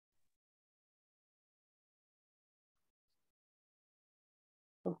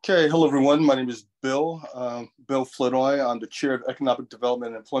Okay, hello everyone. My name is Bill Flournoy. I'm the Chair of Economic Development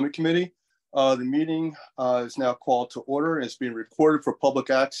and Employment Committee. The meeting is now called to order and it's being recorded for public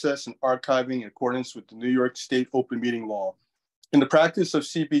access and archiving in accordance with the New York State Open Meeting Law. In the practice of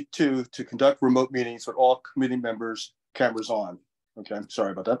CB2 to conduct remote meetings with all committee members, cameras on. Okay,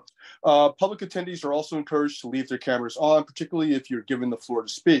 sorry about that. Public attendees are also encouraged to leave their cameras on, particularly if you're given the floor to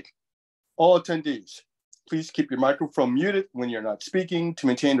speak. All attendees, please keep your microphone muted when you're not speaking to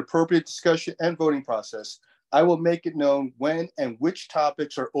maintain appropriate discussion and voting process. I will make it known when and which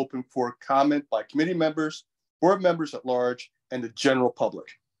topics are open for comment by committee members, board members at large, and the general public.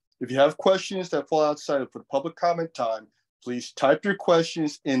 If you have questions that fall outside of the public comment time, please type your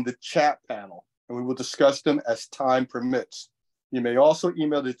questions in the chat panel and we will discuss them as time permits. You may also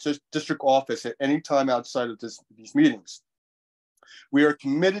email the district office at any time outside of these meetings. We are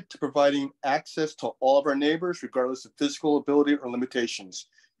committed to providing access to all of our neighbors, regardless of physical ability or limitations.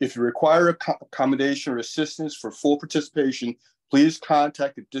 If you require accommodation or assistance for full participation, please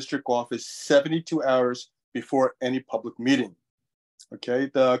contact the district office 72 hours before any public meeting. Okay,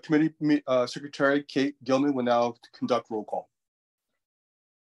 the committee secretary, Kate Gilman, will now conduct roll call.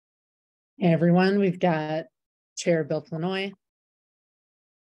 Hey everyone, we've got Chair Bill Flournoy.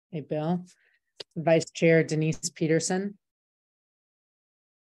 Hey Bill. Vice Chair Denise Peterson.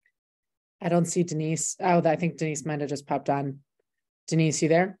 I don't see Denise. Oh, I think Denise might have just popped on. Denise, you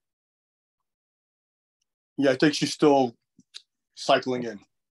there? Yeah, I think she's still cycling in.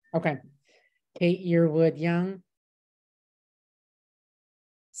 Okay. Kate Yearwood Young.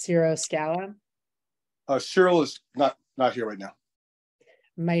 Ciro Scala. Cyril is not here right now.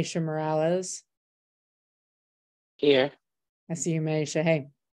 Maisha Morales. Here. I see you, Maisha. Hey.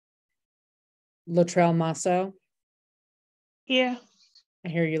 Latrell Masso. Here. I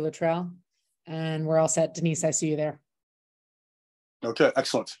hear you, Latrell. And we're all set. Denise, I see you there. Okay,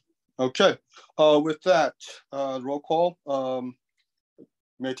 excellent. Okay, with that, roll call.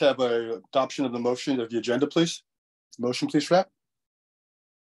 May I have an adoption of the motion of the agenda, please? Motion, please, for that.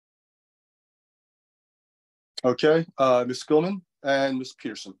 Okay, Ms. Gilman and Ms.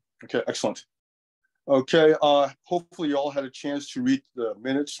 Peterson. Okay, excellent. Okay, hopefully you all had a chance to read the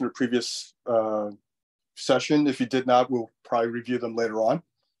minutes from the previous session. If you did not, we'll probably review them later on.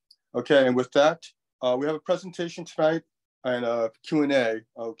 Okay, and with that, we have a presentation tonight and a Q&A,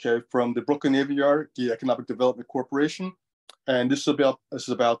 okay, from the Brooklyn Navy Yard, the Economic Development Corporation. And this is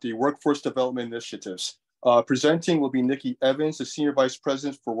about the Workforce Development Initiatives. Presenting will be Nikki Evans, the Senior Vice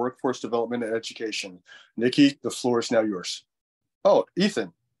President for Workforce Development and Education. Nikki, the floor is now yours. Oh,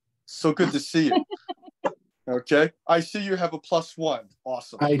 Ethan, so good to see you. Okay, I see you have a +1.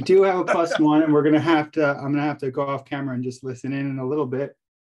 Awesome. I do have a +1, and I'm gonna have to go off camera and just listen in a little bit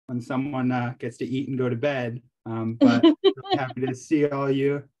when someone gets to eat and go to bed. But really happy to see all of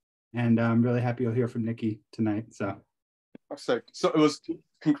you, and I'm really happy you'll hear from Nikki tonight. So it was.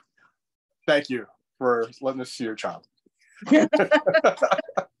 Thank you for letting us see your child. Such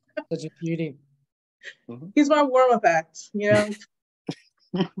a beauty. He's my warm-up act, you know.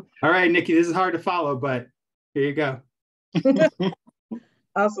 All right, Nikki, this is hard to follow, but here you go.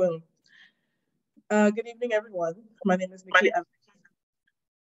 Awesome. Good evening, everyone. My name is Nikki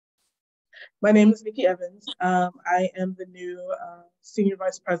Evans. I am the new Senior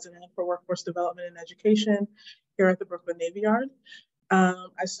Vice President for Workforce Development and Education here at the Brooklyn Navy Yard.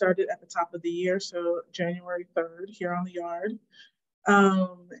 I started at the top of the year, so January 3rd here on the yard.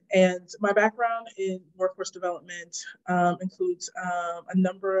 And my background in workforce development includes a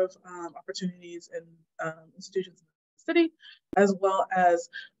number of opportunities in institutions in the city, as well as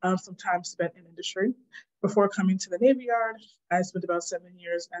some time spent in industry. Before coming to the Navy Yard, I spent about 7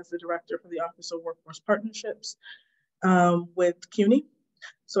 years as the director for the Office of Workforce Partnerships with CUNY.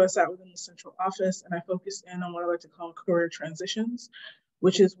 So I sat within the central office and I focused in on what I like to call career transitions,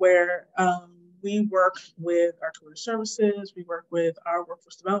 which is where we work with our career services, we work with our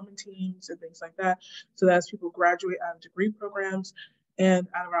workforce development teams and things like that. So that as people graduate out of degree programs and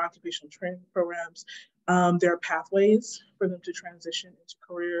out of our occupational training programs, there are pathways for them to transition into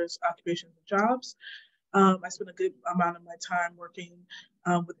careers, occupations, and jobs. I spent a good amount of my time working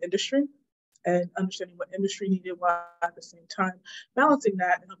with industry and understanding what industry needed while at the same time balancing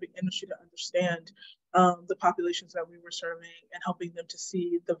that and helping industry to understand the populations that we were serving and helping them to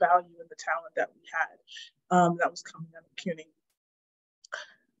see the value and the talent that we had that was coming out of CUNY.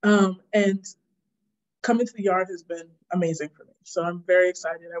 And coming to the yard has been amazing for me. So I'm very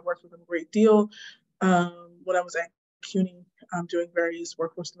excited. I worked with them a great deal when I was at CUNY doing various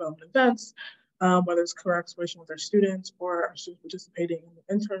workforce development events, whether it's career exploration with our students or our students participating in the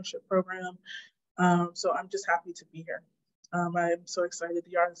internship program. So I'm just happy to be here. I'm so excited.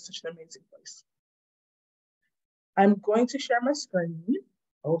 The yard is such an amazing place. I'm going to share my screen.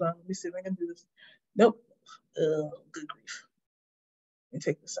 Hold on, let me see if I can do this. Nope. Good grief. Let me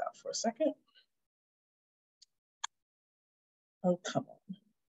take this out for a second. Oh, come on.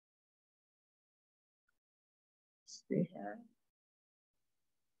 Let's see here.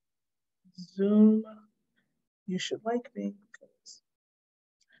 Zoom. You should like me because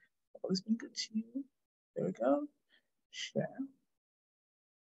I've always been good to you. There we go. Share.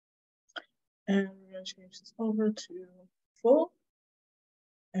 And we're going to change this over to full.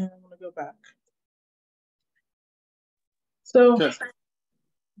 And I'm going to go back. So Okay.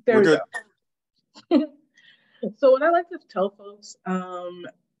 there We're we good. go. So what I like to tell folks,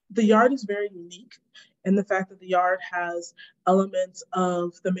 the yard is very unique in the fact that the yard has elements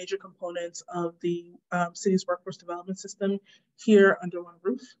of the major components of the city's workforce development system here under one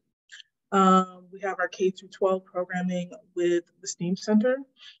roof. We have our K-12 programming with the STEAM Center,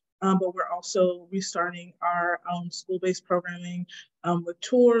 but we're also restarting our school-based programming with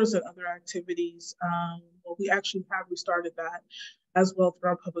tours and other activities. Well, we actually have restarted that as well through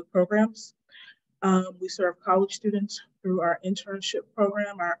our public programs. We serve college students through our internship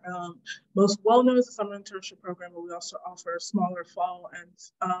program. Our most well-known is the summer internship program, but we also offer smaller fall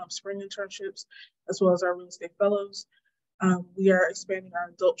and spring internships, as well as our real estate fellows. We are expanding our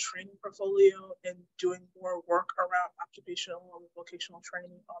adult training portfolio and doing more work around occupational and vocational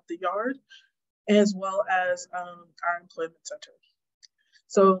training on the yard, as well as our employment center.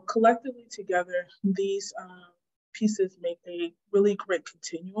 So collectively together, these pieces make a really great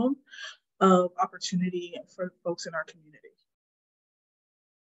continuum of opportunity for folks in our community.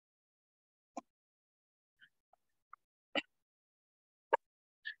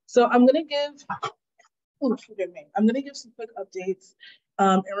 So I'm going to give, I'm going to give some quick updates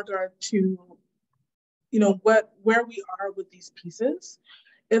in regard to, where we are with these pieces.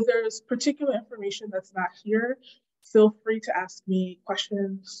 If there's particular information that's not here, feel free to ask me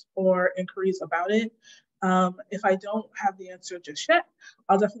questions or inquiries about it. If I don't have the answer just yet,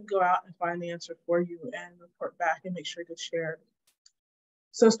 I'll definitely go out and find the answer for you and report back and make sure it gets shared.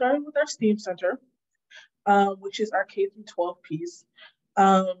 So starting with our STEAM Center, which is our K-12 piece,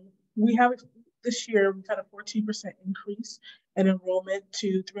 we have this year, we've had a 14% increase in enrollment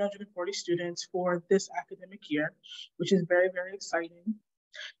to 340 students for this academic year, which is very, very exciting.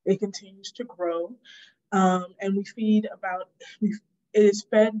 It continues to grow. And we feed it is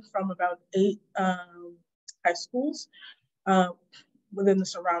fed from about 8 high schools within the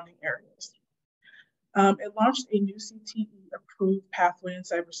surrounding areas. It launched a new CTE approved pathway in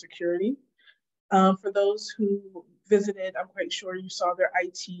cybersecurity. For those who visited, I'm quite sure you saw their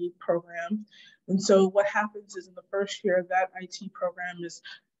IT program. And so what happens is in the first year, that IT program is,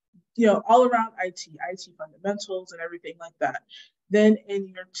 all around IT fundamentals and everything like that. Then in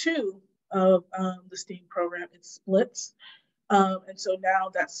year 2 of the STEAM program, it splits. And so now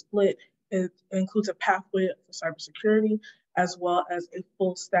that split includes a pathway for cybersecurity, as well as a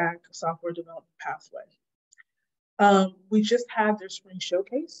full stack software development pathway. We just had their spring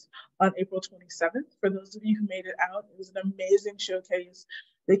showcase on April 27th. For those of you who made it out, it was an amazing showcase.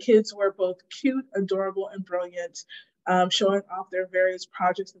 The kids were both cute, adorable, and brilliant, showing off their various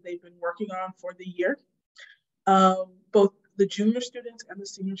projects that they've been working on for the year. Both the junior students and the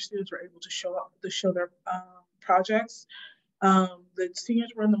senior students were able to show their projects. The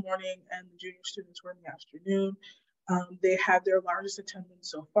seniors were in the morning and the junior students were in the afternoon. They had their largest attendance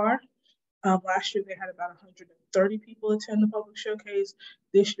so far. Last year, they had about 130 people attend the public showcase.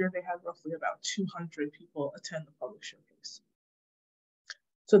 This year, they had roughly about 200 people attend the public showcase.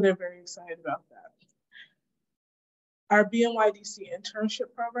 So they're very excited about that. Our BNYDC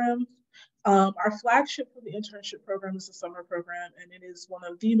internship program, our flagship for the internship program is the summer program, and it is one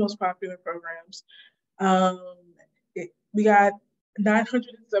of the most popular programs. We got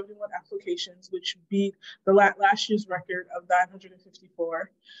 971 applications, which beat the last year's record of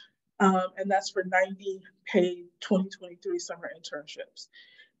 954. And that's for 90 paid 2023 summer internships.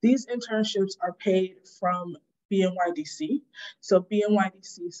 These internships are paid from BNYDC. So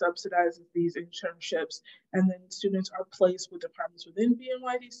BNYDC subsidizes these internships, and then students are placed with departments within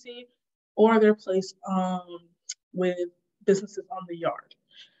BNYDC, or they're placed with businesses on the yard.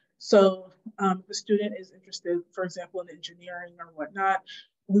 So if a student is interested, for example, in engineering or whatnot,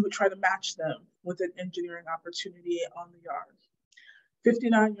 we would try to match them with an engineering opportunity on the yard.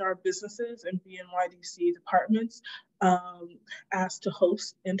 59 yard businesses and BNYDC departments asked to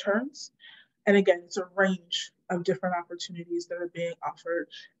host interns. And again, it's a range of different opportunities that are being offered,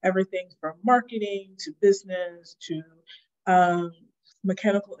 everything from marketing to business to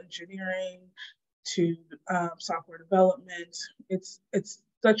mechanical engineering, to software development. It's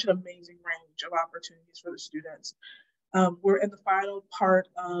such an amazing range of opportunities for the students. We're in the final part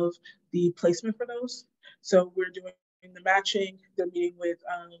of the placement for those. So we're doing the matching, they're meeting with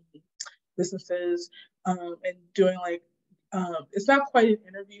businesses and doing like, it's not quite an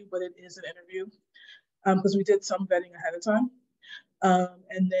interview, but it is an interview because we did some vetting ahead of time.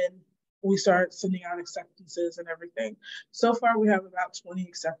 And then we start sending out acceptances and everything. So far, we have about 20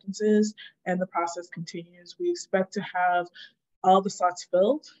 acceptances and the process continues. We expect to have all the slots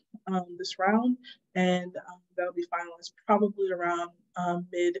filled this round, and that'll be finalized probably around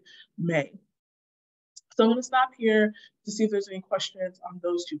mid-May. So I'm gonna stop here to see if there's any questions on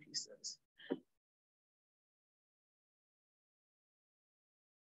those two pieces.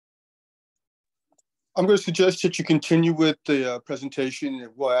 I'm going to suggest that you continue with the presentation,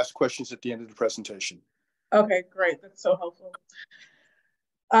 and we'll ask questions at the end of the presentation. Okay, great. That's so helpful.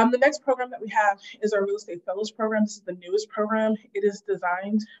 The next program that we have is our Real Estate Fellows program. This is the newest program. It is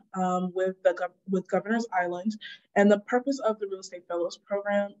designed with Governor's Island. And the purpose of the Real Estate Fellows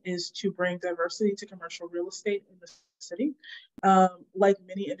program is to bring diversity to commercial real estate in the city. Like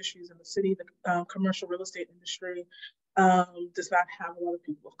many industries in the city, the commercial real estate industry does not have a lot of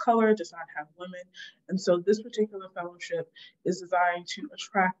people of color, does not have women. And so this particular fellowship is designed to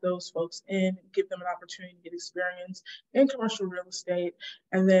attract those folks in, give them an opportunity to get experience in commercial real estate,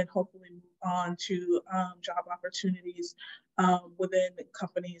 and then hopefully move on to job opportunities within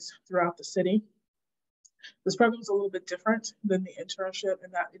companies throughout the city. This program is a little bit different than the internship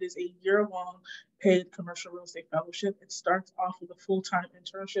in that it is a year-long paid commercial real estate fellowship. It starts off with a full-time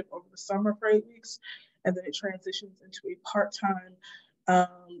internship over the summer for 8 weeks, and then it transitions into a part-time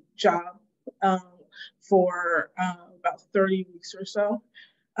job for about 30 weeks or so.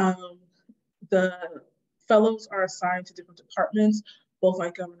 The fellows are assigned to different departments, both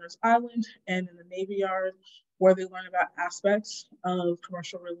like Governor's Island and in the Navy Yard, where they learn about aspects of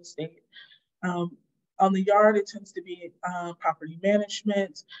commercial real estate. On the yard, it tends to be property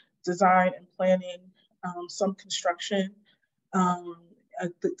management, design and planning, some construction.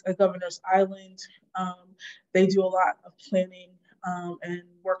 At Governor's Island, they do a lot of planning and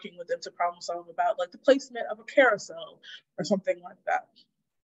working with them to problem solve about like the placement of a carousel or something like that.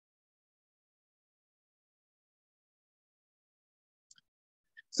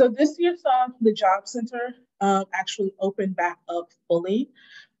 So this year saw the Job Center actually open back up fully.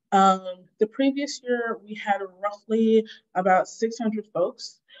 The previous year, we had roughly about 600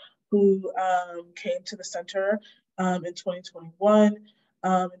 folks who came to the center in 2021.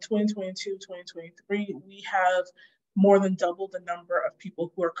 In 2022, 2023, we have more than double the number of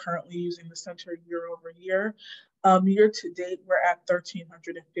people who are currently using the center year over year. Year to date, we're at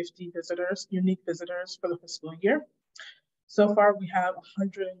 1,350 visitors, unique visitors for the fiscal year. So far, we have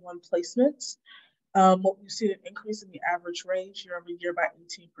 101 placements. What we've seen an increase in the average range year over year by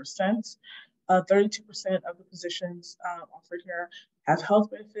 18%. 32% of the positions offered here have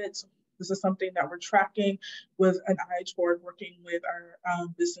health benefits. This is something that we're tracking with an eye toward working with our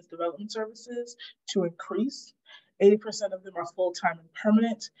business development services to increase. 80% of them are full-time and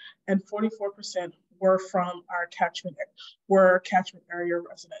permanent, and 44% were from our catchment area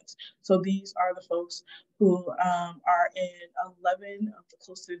residents. So these are the folks who are in 11 of the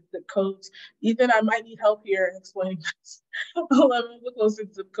closest zip codes. Ethan, I might need help here in explaining this. 11 of the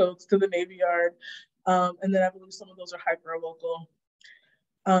closest zip codes to the Navy Yard. And then I believe some of those are hyper-local.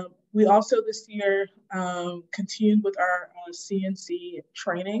 We also this year continued with our CNC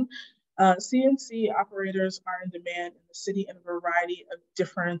training. CNC operators are in demand in the city in a variety of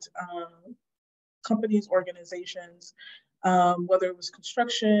different companies, organizations, whether it was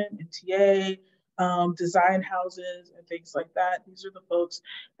construction, NTA, design houses, and things like that. These are the folks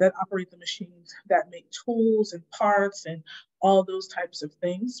that operate the machines that make tools and parts and all those types of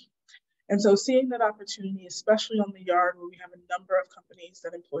things. And so seeing that opportunity, especially on the yard where we have a number of companies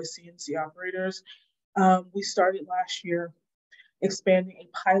that employ CNC operators, we started last year expanding a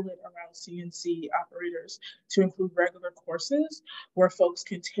pilot around CNC operators to include regular courses where folks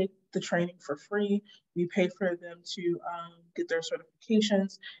can take the training for free. We pay for them to get their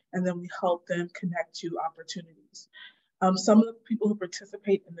certifications, and then we help them connect to opportunities. Some of the people who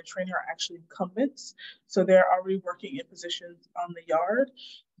participate in the training are actually incumbents, so they're already working in positions on the yard,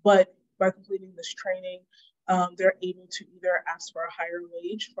 but by completing this training, they're able to either ask for a higher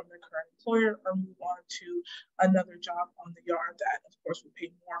wage from their current employer or move on to another job on the yard that, of course, will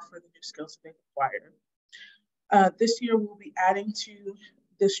pay more for the new skills they acquire. This year, we'll be adding to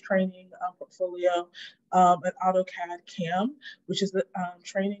this training portfolio an AutoCAD CAM, which is the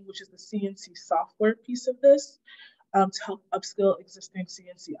training, which is the CNC software piece of this to help upskill existing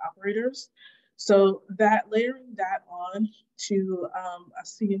CNC operators. So that layering that on to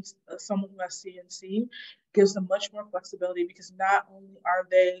someone who has CNC gives them much more flexibility, because not only are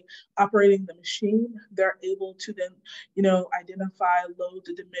they operating the machine, they're able to then, identify, load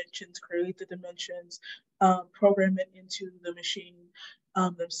the dimensions, create the dimensions, program it into the machine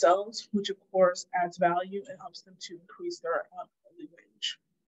themselves, which of course adds value and helps them to increase their hourly wage.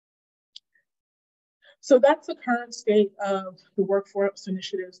 So that's the current state of the workforce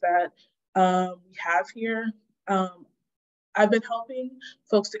initiatives that we have here. I've been helping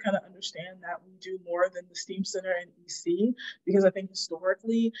folks to kind of understand that we do more than the STEAM Center and EC, because I think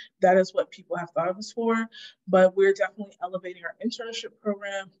historically that is what people have thought of us for. But we're definitely elevating our internship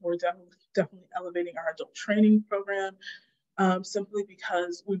program. We're definitely elevating our adult training program, simply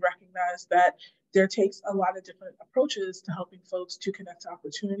because we recognize that there takes a lot of different approaches to helping folks to connect to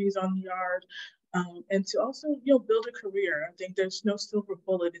opportunities on the yard, and to also build a career. I think there's no silver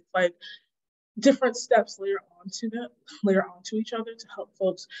bullet. It's like different steps layer onto each other to help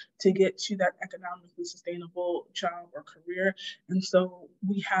folks to get to that economically sustainable job or career. And so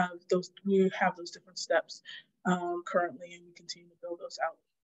we have those different steps currently, and we continue to build those out.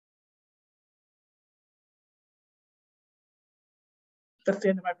 That's the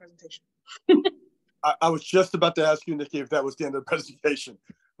end of my presentation. I was just about to ask you, Nikki, if that was the end of the presentation.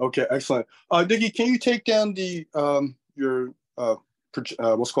 Okay, excellent. Nikki, can you take down the your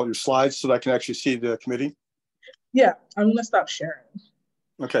what's called your slides so that I can actually see the committee? Yeah, I'm gonna stop sharing.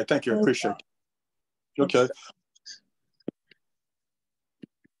 Okay, thank you. I appreciate it. Okay.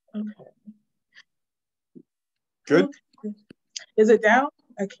 Okay. Good. Okay. Is it down?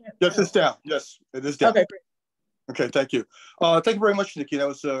 I can't. Yes, it's down. Yes, it is down. Okay, great. Okay, thank you. Thank you very much, Nikki. That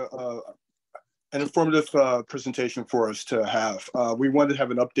was an informative presentation for us to have. We wanted to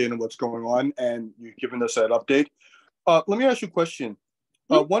have an update on what's going on, and you've given us that update. Let me ask you a question.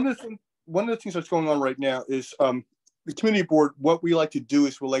 One of the things that's going on right now is the community board. What we like to do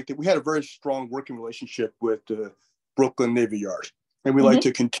is we had a very strong working relationship with the Brooklyn Navy Yard, and we like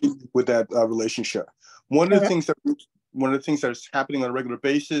to continue with that relationship. One of the things that's happening on a regular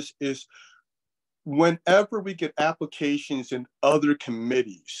basis is whenever we get applications in other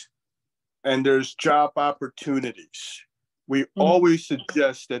committees and there's job opportunities, we always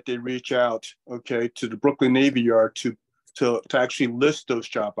suggest that they reach out, to the Brooklyn Navy Yard to actually list those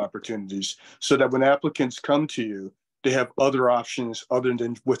job opportunities, so that when applicants come to you, they have other options other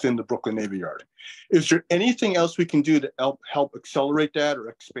than within the Brooklyn Navy Yard. Is there anything else we can do to help accelerate that or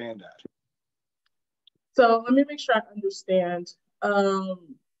expand that? So let me make sure I understand.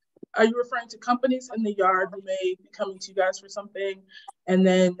 Are you referring to companies in the yard who may be coming to you guys for something, and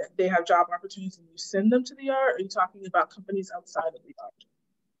then they have job opportunities and you send them to the yard? Or are you talking about companies outside of the yard?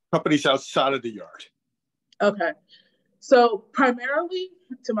 Companies outside of the yard. Okay. So primarily,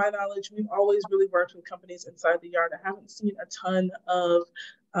 to my knowledge, we've always really worked with companies inside the yard. I haven't seen a ton of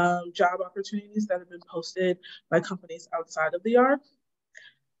job opportunities that have been posted by companies outside of the yard.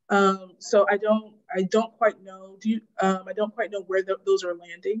 So I don't quite know. I don't quite know where those are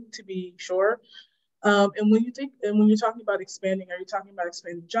landing, to be sure. And when you're talking about expanding, are you talking about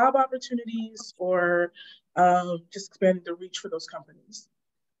expanding job opportunities, or just expanding the reach for those companies?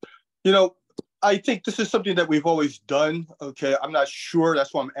 I think this is something that we've always done. Okay, I'm not sure.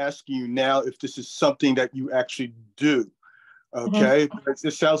 That's why I'm asking you now if this is something that you actually do. Okay,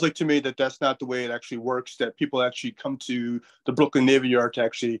 it sounds like to me that that's not the way it actually works, that people actually come to the Brooklyn Navy Yard to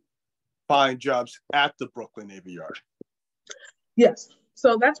actually find jobs at the Brooklyn Navy Yard. Yes,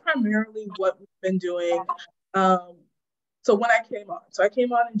 so that's primarily what we've been doing. So when I came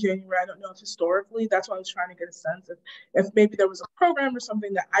on in January. I don't know if historically, that's why I was trying to get a sense if maybe there was a program or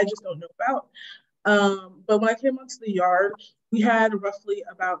something that I just don't know about. But when I came onto the yard, we had roughly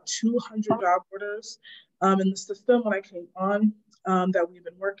about 200 job orders in the system when I came on that we've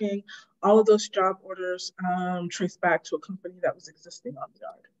been working. All of those job orders trace back to a company that was existing on the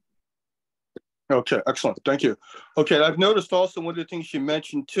yard. Okay, excellent. Thank you. Okay, I've noticed also one of the things you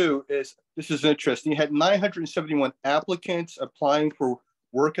mentioned too is, this is interesting, you had 971 applicants applying for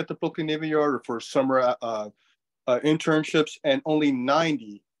work at the Brooklyn Navy Yard or for summer internships, and only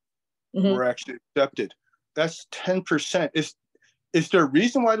 90 were actually accepted. That's 10%. Is there a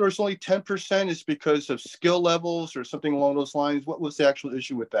reason why there's only 10%? Is because of skill levels or something along those lines? What was the actual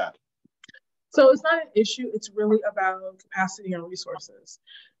issue with that? So it's not an issue. It's really about capacity and resources.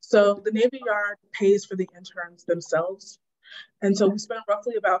 So the Navy Yard pays for the interns themselves. And so we spend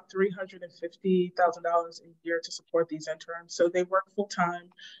roughly about $350,000 a year to support these interns. So they work full time.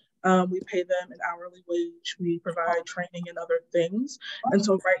 We pay them an hourly wage. We provide training and other things. And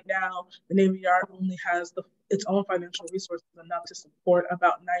so right now, the Navy Yard only has its own financial resources enough to support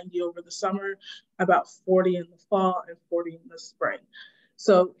about 90 over the summer, about 40 in the fall, and 40 in the spring.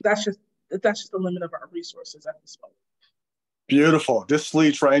 So that's just the limit of our resources at this moment. Beautiful. This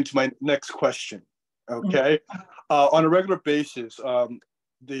leads right into my next question. Okay. On a regular basis,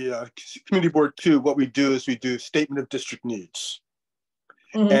 the Community Board 2, what we do is we do statement of district needs.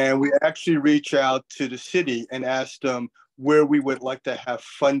 And we actually reach out to the city and ask them where we would like to have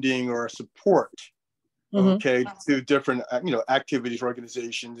funding or support, okay, to different, activities,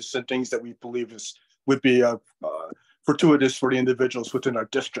 organizations, and things that we believe would be fortuitous for the individuals within our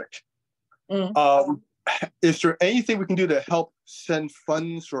district. Is there anything we can do to help send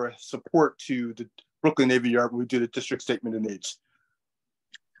funds or support to the Brooklyn Navy Yard when we do the district statement of needs?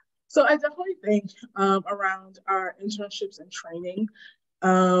 So I definitely think around our internships and training,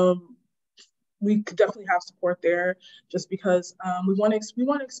 we could definitely have support there, just because we want to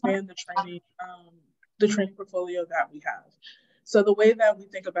expand the training portfolio that we have. So the way that we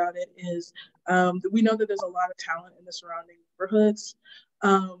think about it is we know that there's a lot of talent in the surrounding neighborhoods.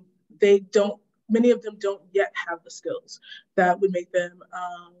 Many of them don't yet have the skills that would make them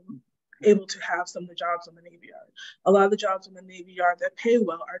able to have some of the jobs on the Navy Yard. A lot of the jobs on the Navy Yard that pay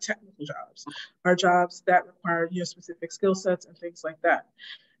well are technical jobs, are jobs that require specific skill sets and things like that.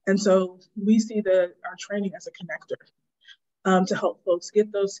 And so we see our training as a connector to help folks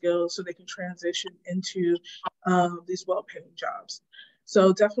get those skills so they can transition into these well-paying jobs.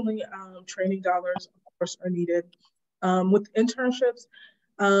 So definitely training dollars, of course, are needed. With internships,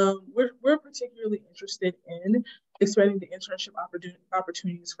 we're particularly interested in expanding the internship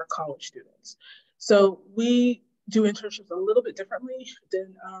opportunities for college students. So we do internships a little bit differently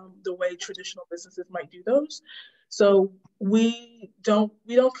than the way traditional businesses might do those. So we don't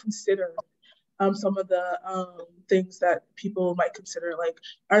consider some of the things that people might consider, like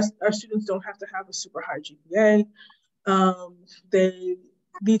our students don't have to have a super high GPA. They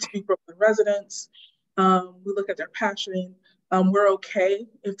need to be Brooklyn residents. We look at their passion. We're okay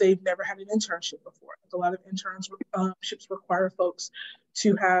if they've never had an internship before. A lot of internships require folks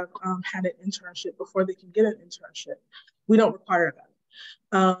to have had an internship before they can get an internship. We don't require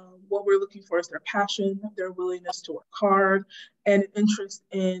that. What we're looking for is their passion, their willingness to work hard, and interest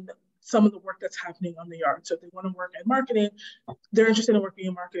in some of the work that's happening on the yard. So if they want to work in marketing, they're interested in working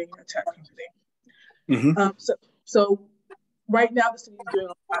in marketing in a tech company. So right now, the city is doing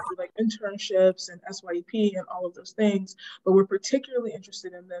a lot with like internships and SYEP and all of those things, but we're particularly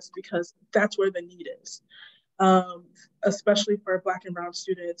interested in this because that's where the need is, especially for Black and Brown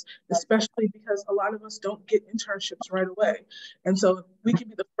students, especially because a lot of us don't get internships right away. And so if we can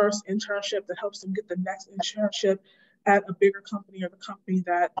be the first internship that helps them get the next internship at a bigger company or the company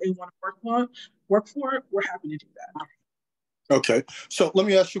that they want to work for, we're happy to do that. Okay, so let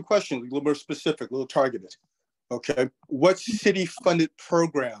me ask you a question, a little more specific, a little targeted. Okay, what city-funded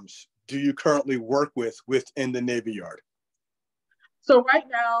programs do you currently work with within the Navy Yard? So right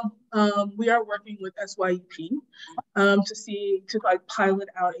now, we are working with SYEP to pilot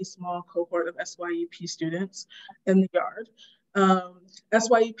out a small cohort of SYEP students in the yard.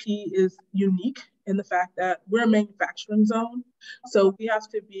 SYEP is unique in the fact that we're a manufacturing zone. So we have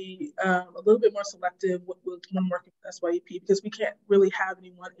to be a little bit more selective when working with SYEP, because we can't really have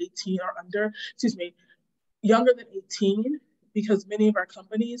anyone 18 or younger than 18, because many of our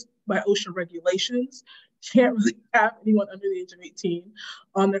companies, by OSHA regulations, can't really have anyone under the age of 18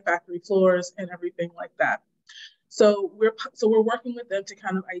 on their factory floors and everything like that. So we're working with them to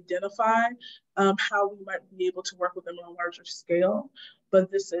kind of identify how we might be able to work with them on a larger scale.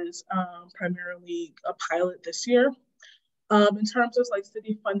 But this is primarily a pilot this year. In terms of like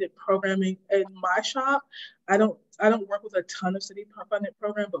city-funded programming in my shop, I don't work with a ton of city-funded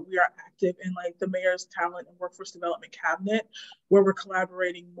program, but we are active in like the mayor's talent and workforce development cabinet, where we're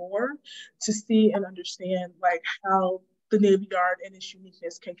collaborating more to see and understand like how the Navy Yard and its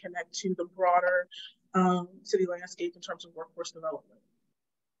uniqueness can connect to the broader city landscape in terms of workforce development.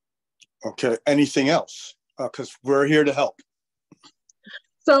 Okay, anything else? Because we're here to help.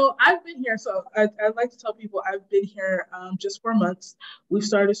 So I've been here, so I'd like to tell people I've been here just 4 months. We've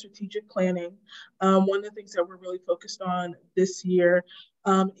started strategic planning. One of the things that we're really focused on this year,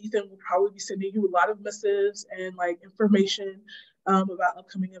 Ethan will probably be sending you a lot of missives and like information about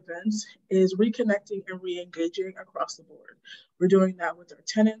upcoming events, is reconnecting and re-engaging across the board. We're doing that with our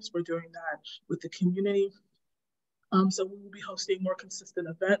tenants, we're doing that with the community. So we will be hosting more consistent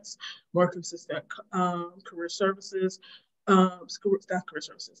events, more consistent career services,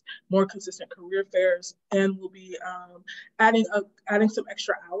 more consistent career fairs, and we'll be adding some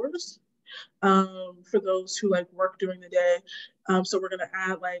extra hours for those who like work during the day. So we're going to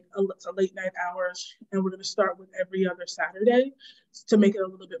add like a late night hours, and we're going to start with every other Saturday to make it a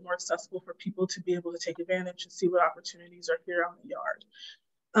little bit more accessible for people to be able to take advantage and see what opportunities are here on the yard.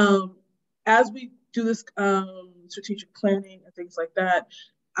 As we do this strategic planning and things like that,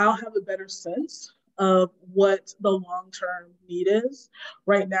 I'll have a better sense of what the long-term need is.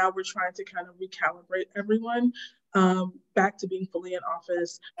 Right now, we're trying to kind of recalibrate everyone back to being fully in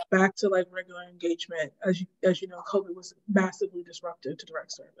office, back to like regular engagement. As you know, COVID was massively disruptive to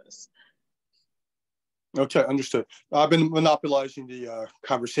direct service. Okay, understood. I've been monopolizing the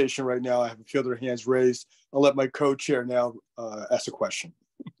conversation right now. I have a few other hands raised. I'll let my co-chair now ask a question.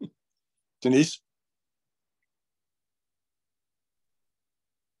 Denise?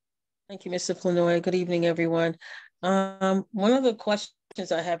 Thank you, Mr. Flanoy. Good evening, everyone. One of the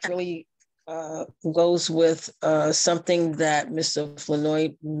questions I have really goes with something that Mr.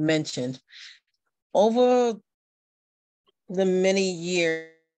 Flanoy mentioned. Over the many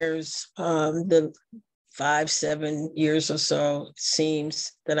years, the 5-7 years or so, it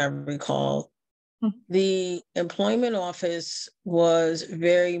seems that I recall, the employment office was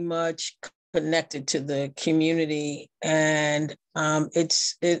very much connected to the community, and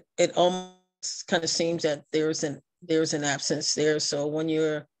it almost kind of seems that there's an absence there. So when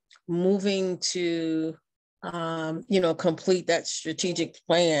you're moving to complete that strategic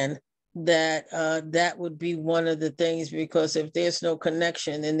plan, that would be one of the things, because if there's no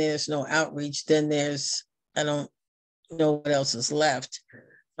connection and there's no outreach, then I don't know what else is left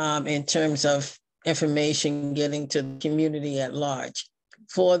in terms of information getting to the community at large.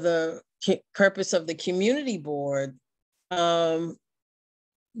 For the purpose of the community board,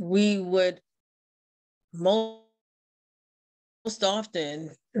 we would most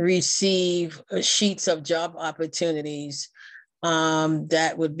often receive sheets of job opportunities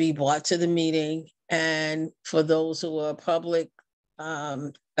that would be brought to the meeting. And for those who are public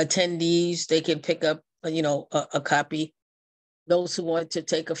attendees, they can pick up, a copy. Those who want to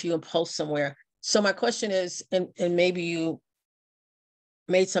take a few and post somewhere. So my question is, and maybe you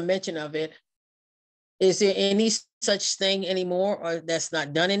made some mention of it, is there any such thing anymore, or that's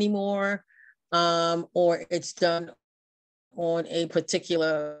not done anymore, or it's done on a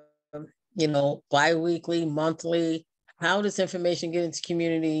particular, bi-weekly, monthly? How does information get into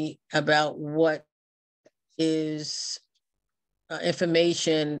community about what is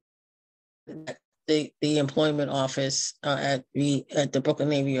information that the employment office at the Brooklyn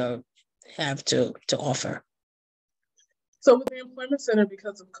Navy Yard have to offer? So with the Employment Center,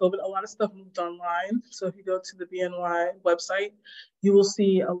 because of COVID, a lot of stuff moved online. So if you go to the BNY website, you will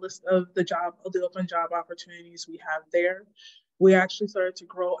see a list of the open job opportunities we have there. We actually started to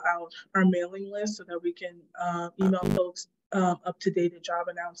grow out our mailing list so that we can email folks up-to-date job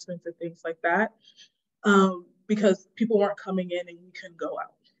announcements and things like that, because people weren't coming in and we couldn't go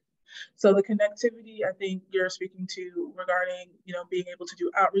out. So the connectivity, I think you're speaking to regarding, being able to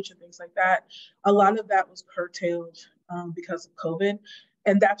do outreach and things like that, a lot of that was curtailed because of COVID.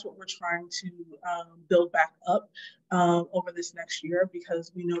 And that's what we're trying to build back up over this next year,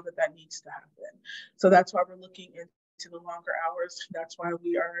 because we know that needs to happen. So that's why we're looking into the longer hours. That's why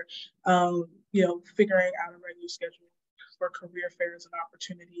we are, figuring out a regular schedule for career fairs and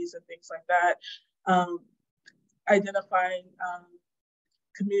opportunities and things like that. Identifying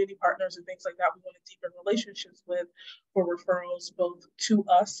community partners and things like that we want to deepen relationships with for referrals, both to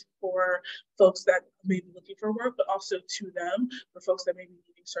us for folks that may be looking for work, but also to them for folks that may be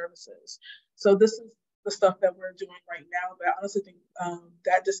needing services. So this is the stuff that we're doing right now, but I honestly think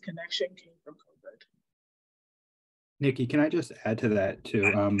that disconnection came from COVID. Nikki, can I just add to that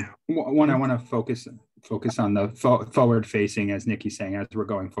too? One, I want to focus on the forward facing, as Nikki's saying, as we're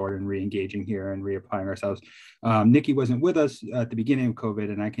going forward and re-engaging here and reapplying ourselves. Nikki wasn't with us at the beginning of COVID,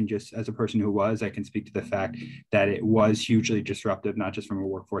 and I can just, as a person who was, I can speak to the fact that it was hugely disruptive, not just from a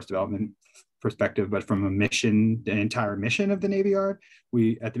workforce development perspective, but from a mission, the entire mission of the Navy Yard.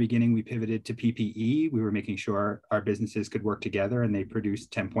 At the beginning, we pivoted to PPE. We were making sure our businesses could work together, and they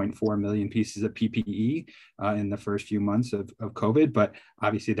produced 10.4 million pieces of PPE in the first few months of COVID. But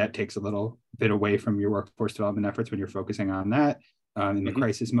obviously that takes a little bit away from your workforce development efforts when you're focusing on that in the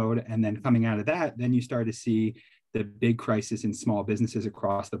crisis mode. And then coming out of that, then you start to see the big crisis in small businesses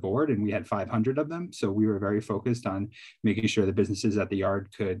across the board, and we had 500 of them. So we were very focused on making sure the businesses at the yard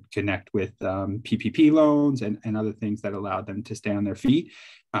could connect with PPP loans and other things that allowed them to stay on their feet.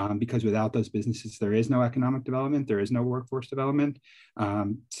 Because without those businesses, there is no economic development, there is no workforce development.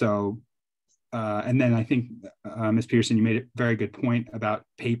 So and then I think, Ms. Peterson, you made a very good point about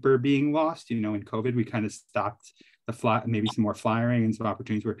paper being lost. You know, in COVID, we kind of stopped the maybe some more flyering and some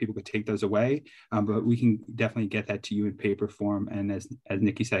opportunities where people could take those away. But we can definitely get that to you in paper form. And as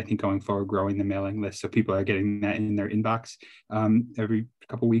Nikki said, I think going forward, growing the mailing list so people are getting that in their inbox every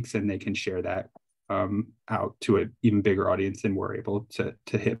couple of weeks, and they can share that out to an even bigger audience than we're able to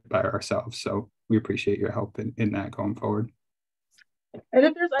hit by ourselves. So we appreciate your help in that going forward. And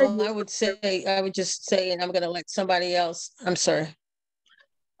if there's I would just say, and I'm going to let somebody else, I'm sorry.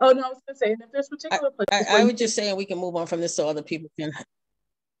 Oh, no, I was going to say, and if there's particular places I would just say, and we can move on from this so other people can.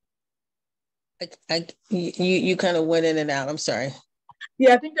 You kind of went in and out. I'm sorry.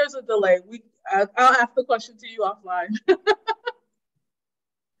 Yeah, I think there's a delay. I'll ask the question to you offline.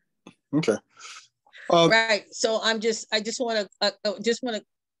 Okay. Right. So I just want to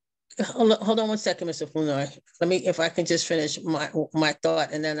hold on one second, Mr. Flournoy. If I can just finish my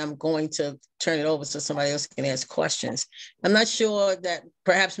thought, and then I'm going to turn it over so somebody else can ask questions. I'm not sure that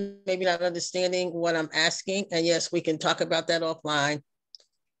perhaps maybe not understanding what I'm asking. And yes, we can talk about that offline.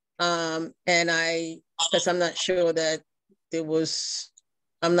 Because I'm not sure that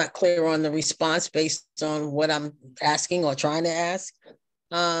I'm not clear on the response based on what I'm asking or trying to ask.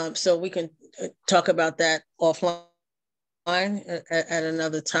 So we can talk about that offline at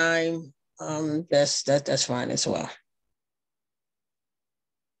another time. That's fine as well.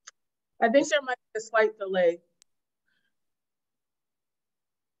 I think there might be a slight delay.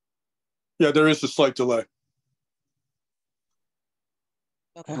 Yeah, there is a slight delay.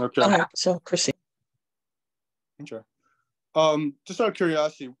 Okay. So proceed. Okay. Just out of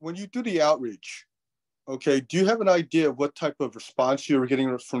curiosity, when you do the outreach, okay, do you have an idea of what type of response you were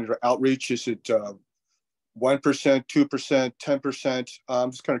getting from your outreach? Is it 1%, 2%, 10%? I'm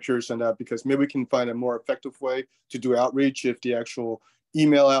just kind of curious on that, because maybe we can find a more effective way to do outreach if the actual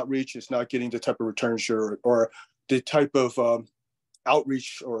email outreach is not getting the type of returns or the type of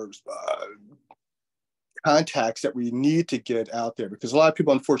outreach or contacts that we need to get out there, because a lot of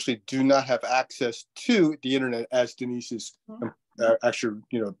people unfortunately do not have access to the internet, as Denise is actually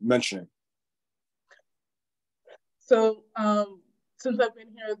mentioning. So since I've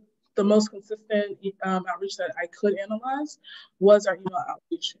been here, the most consistent outreach that I could analyze was our email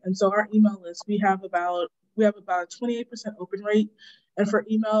outreach. And so our email list, we have about a 28% open rate, and for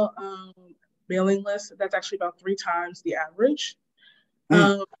email mailing lists, that's actually about 3 times the average.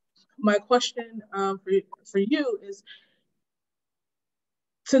 My question for you is,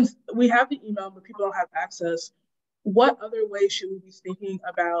 since we have the email but people don't have access, what other ways should we be thinking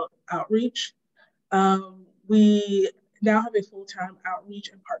about outreach? We now have a full-time outreach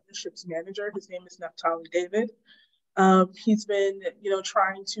and partnerships manager. His name is Naftali David. He's been,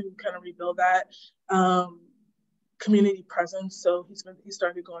 trying to kind of rebuild that community presence. So he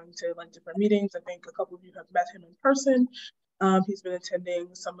started going to different meetings. I think a couple of you have met him in person. He's been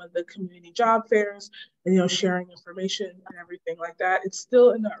attending some of the community job fairs and, sharing information and everything like that. It's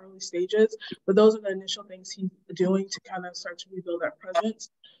still in the early stages, but those are the initial things he's doing to kind of start to rebuild that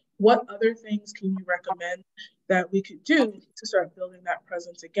presence. What other things can you recommend that we could do to start building that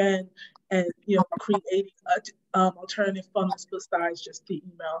presence again and, creating alternative funnels besides just the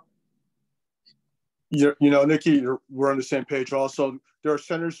email? Nikki, we're on the same page also. There are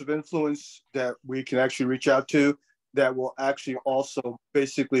centers of influence that we can actually reach out to that will actually also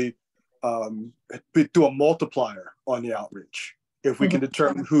basically do a multiplier on the outreach. If we can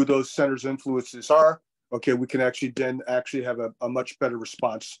determine who those centers of influences are, okay, we can actually have a much better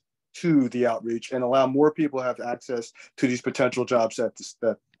response to the outreach and allow more people to have access to these potential jobs at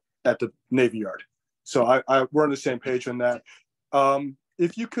the Navy Yard. So we're on the same page on that.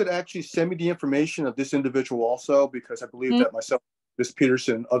 If you could actually send me the information of this individual also, because I believe that myself, Ms.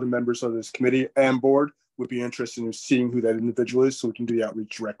 Peterson, other members of this committee and board would be interested in seeing who that individual is, so we can do the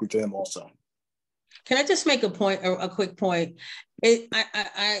outreach directly to him also. Can I just make a quick point? I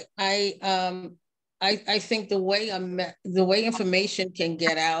think the way information can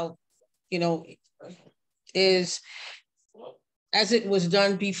get out, is as it was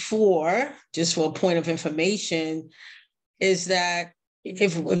done before, just for a point of information, is that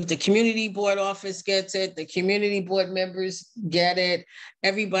if the community board office gets it, the community board members get it,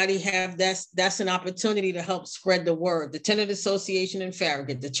 everybody that's an opportunity to help spread the word. The Tenant Association in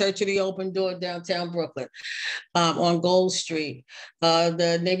Farragut, the Church of the Open Door downtown Brooklyn, on Gold Street,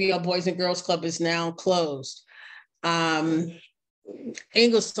 the Navy Yard Boys and Girls Club is now closed.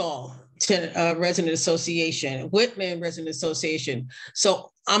 Ingersoll Resident Association, Whitman Resident Association. So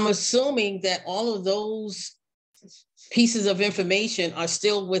I'm assuming that all of those pieces of information are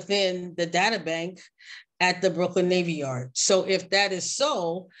still within the data bank, at the Brooklyn Navy Yard. So if that is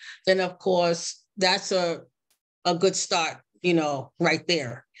so, then of course, that's a good start, you know, right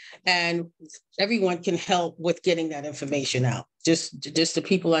there. And everyone can help with getting that information out. Just the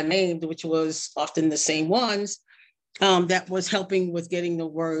people I named, which was often the same ones, that was helping with getting the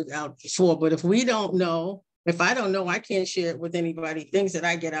word out before. But if we don't know, if I don't know, I can't share it with anybody. Things that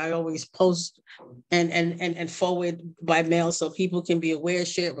I get, I always post and forward by mail so people can be aware,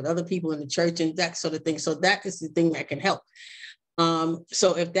 share it with other people in the church and that sort of thing. So that is the thing that can help.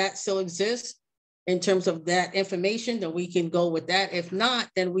 So if that still exists in terms of that information, then we can go with that. If not,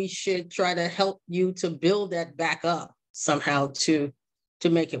 then we should try to help you to build that back up somehow to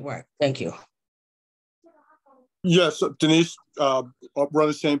make it work. Thank you. Yes, Denise, we're on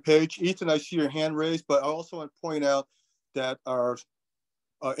the same page. Ethan, I see your hand raised, but I also want to point out that our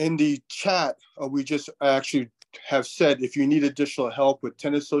in the chat, we just actually have said if you need additional help with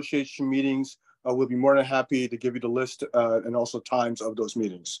tenant association meetings, we'll be more than happy to give you the list and also times of those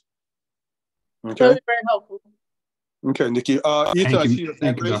meetings. Okay. That was very helpful. Okay, Nikki. Ethan, I see your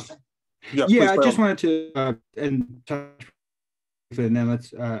hand raised. Yeah, I just wanted to and touch. And then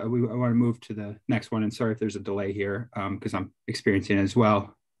let's I want to move to the next one, and sorry if there's a delay here because I'm experiencing it as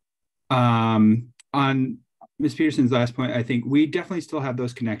well. On Ms. Peterson's last point, I think we definitely still have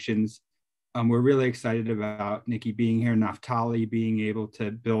those connections. We're really excited about Nikki being here, Naftali being able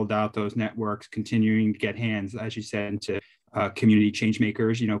to build out those networks, continuing to get hands, as you said, into community change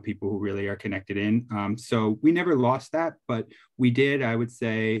makers, you know, people who really are connected in. So we never lost that, but we did, I would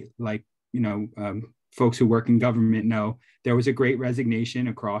say, like, you know, folks who work in government know there was a great resignation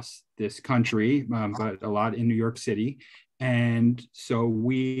across this country, but a lot in New York City. And so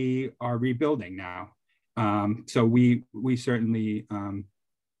we are rebuilding now. So we certainly,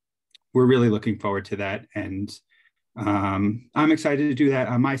 we're really looking forward to that. And I'm excited to do that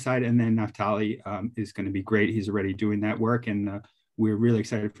on my side. And then Naftali is going to be great. He's already doing that work. And we're really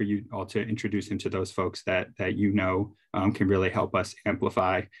excited for you all to introduce him to those folks that you know can really help us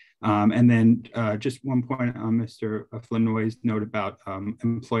amplify. And then just one point on Mr. Flanoy's note about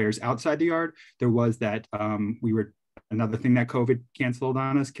employers outside the yard. There was that another thing that COVID killed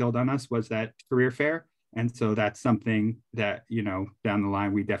on us was that career fair. And so that's something that, you know, down the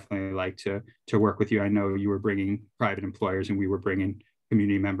line, we definitely like to work with you. I know you were bringing private employers and we were bringing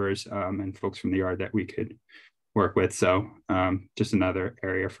community members and folks from the yard that we could work with. So just another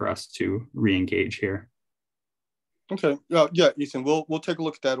area for us to re-engage here. Okay. Yeah, Ethan, we'll take a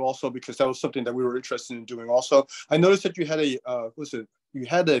look at that also because that was something that we were interested in doing also. I noticed that you had you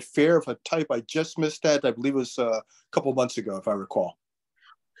had a fair of a type. I just missed that. I believe it was a couple of months ago, if I recall.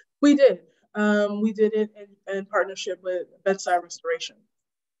 We did. We did it in partnership with Bedside Restoration.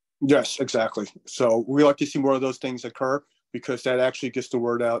 Yes, exactly. So we like to see more of those things occur because that actually gets the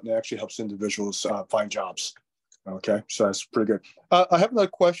word out and it actually helps individuals find jobs. Okay, so that's pretty good. I have another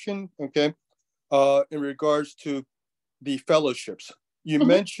question, okay, in regards to the fellowships. You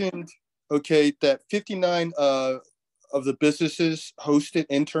mentioned, okay, that 59 of the businesses hosted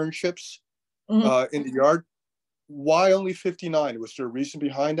internships in the yard. Why only 59? Was there a reason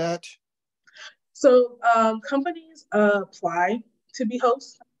behind that? So companies apply to be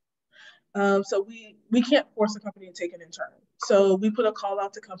hosts. So we can't force a company to take an intern. So we put a call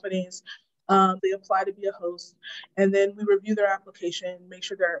out to companies. They apply to be a host, and then we review their application, make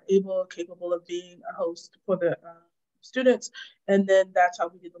sure they're capable of being a host for the students, and then that's how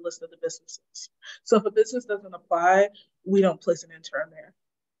we get the list of the businesses. So if a business doesn't apply, we don't place an intern there.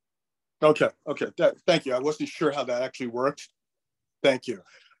 Okay. Thank you. I wasn't sure how that actually worked. Thank you.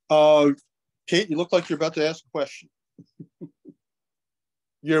 Kate, you look like you're about to ask a question.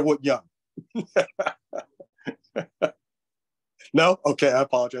 You're what, young? No? Okay, I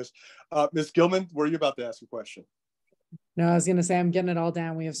apologize. Ms. Gilman, were you about to ask a question? No, I was going to say I'm getting it all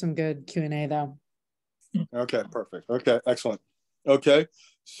down. We have some good Q&A though. Okay, perfect. Okay, excellent. Okay,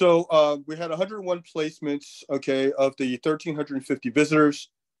 so we had 101 placements, okay, of the 1,350 visitors,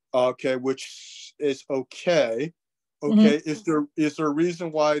 okay, which is okay. Okay, is there a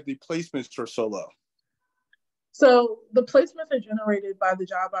reason why the placements are so low? So the placements are generated by the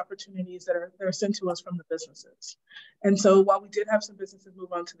job opportunities that are sent to us from the businesses. And so while we did have some businesses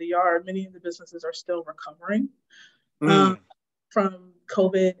move on to the yard, many of the businesses are still recovering from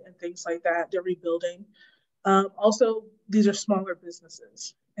COVID and things like that. They're rebuilding. Also, these are smaller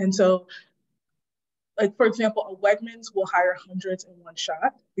businesses. And so, like, for example, a Wegmans will hire hundreds in one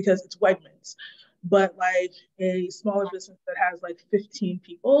shot because it's Wegmans. But like a smaller business that has like 15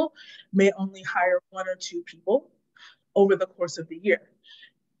 people may only hire 1 or 2 people over the course of the year.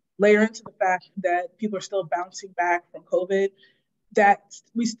 Layer into the fact that people are still bouncing back from COVID. that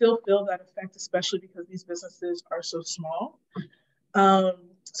we still feel that effect, especially because these businesses are so small.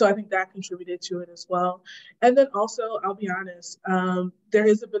 So I think that contributed to it as well. And then also, I'll be honest, there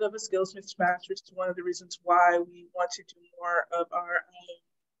is a bit of a skills mismatch, which is one of the reasons why we want to do more of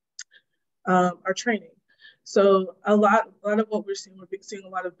our training. So a lot of what we're seeing a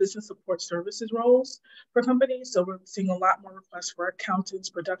lot of business support services roles for companies. So we're seeing a lot more requests for accountants,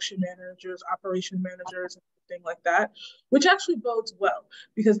 production managers, operation managers, and things like that, which actually bodes well,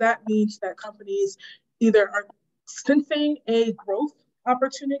 because that means that companies either are sensing a growth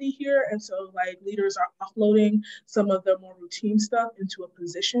opportunity here, and so like leaders are offloading some of the more routine stuff into a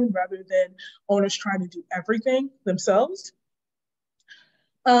position rather than owners trying to do everything themselves.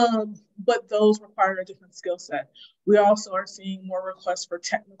 But those require a different skill set. We also are seeing more requests for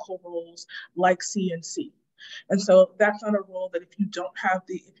technical roles like CNC. And so that's not a role that if you don't have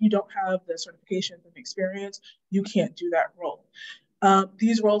the certifications and experience, you can't do that role.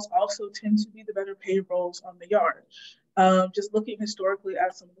 These roles also tend to be the better paid roles on the yard. Just looking historically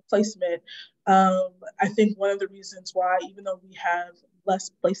at some of the placement, I think one of the reasons why, even though we have less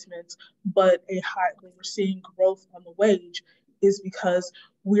placements, but we're seeing growth on the wage, is because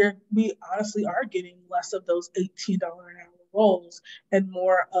we honestly are getting less of those $18 an hour roles and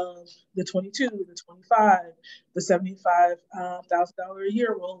more of the 22, the 25, the $75,000 a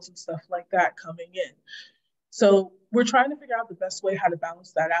year roles and stuff like that coming in. So we're trying to figure out the best way how to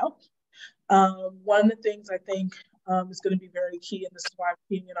balance that out. One of the things I think is going to be very key, and this is why I'm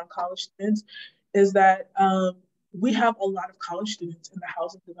keying in on college students, is that we have a lot of college students in the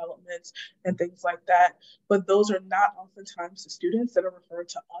housing developments and things like that, but those are not oftentimes the students that are referred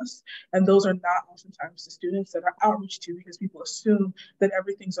to us, and those are not oftentimes the students that are outreached to, because people assume that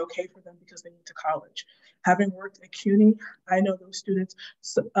everything's okay for them because they went to college. Having worked at CUNY, I know those students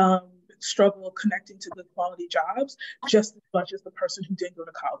struggle connecting to good quality jobs just as much as the person who didn't go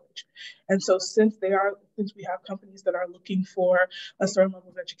to college. And so since we have companies that are looking for a certain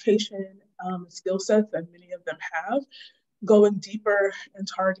level of education and skill sets that many of them have, going deeper and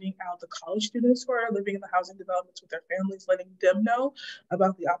targeting out the college students who are living in the housing developments with their families, letting them know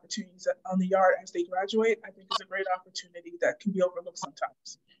about the opportunities on the yard as they graduate, I think is a great opportunity that can be overlooked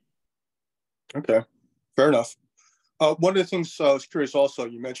sometimes. Okay, fair enough. One of the things I was curious also,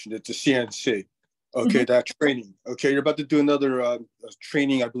 you mentioned it, the CNC, okay, that training. Okay, you're about to do another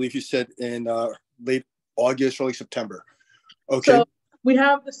training, I believe you said in late August, early September. Okay. So we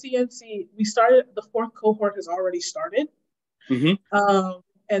have the CNC, the 4th cohort has already started. And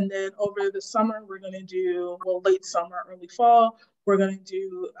then over the summer, we're going to do, late summer, early fall, we're going to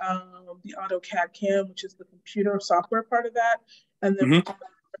do the AutoCAD CAM, which is the computer software part of that, and then we're going to do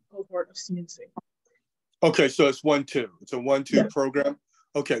a cohort of CNC. Okay, so it's 1-2. It's a 1-2 program.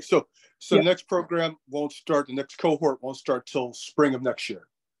 Okay, so the next program won't start. The next cohort won't start till spring of next year.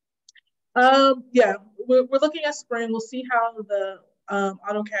 We're looking at spring. We'll see how the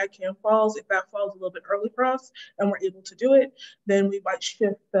AutoCAD CAM falls. If that falls a little bit early for us and we're able to do it, then we might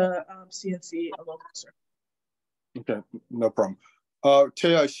shift the CNC a little closer. Okay, no problem.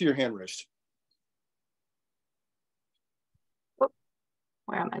 Taya, I see your hand raised.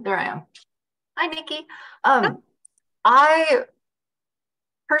 Where am I? There I am. Hi, Nikki. I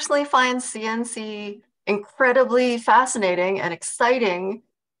personally find CNC incredibly fascinating and exciting,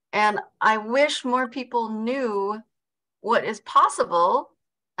 and I wish more people knew what is possible.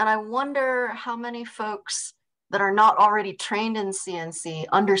 And I wonder how many folks that are not already trained in CNC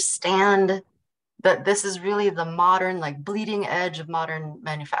understand that this is really the modern, like bleeding edge of modern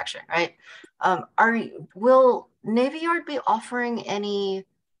manufacturing, right? Will Navy Yard be offering any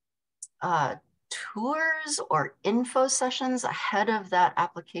tours or info sessions ahead of that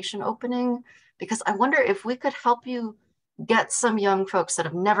application opening? Because I wonder if we could help you get some young folks that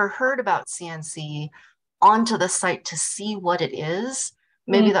have never heard about CNC onto the site to see what it is.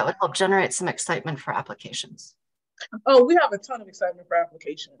 Maybe that would help generate some excitement for applications. Oh, we have a ton of excitement for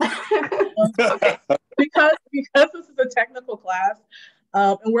applications. Okay. Because this is a technical class,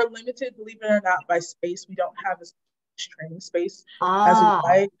 and we're limited, believe it or not, by space. We don't have as much training space as we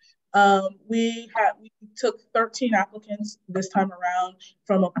like. We took 13 applicants this time around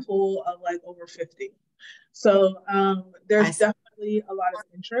from a pool of like over 50. So there's definitely a lot of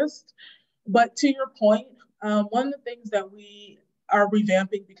interest. But to your point, one of the things that we are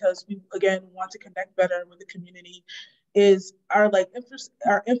revamping, because we again want to connect better with the community, is our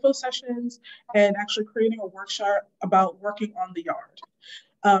info sessions and actually creating a workshop about working on the yard,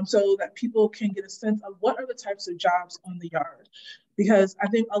 so that people can get a sense of what are the types of jobs on the yard. Because I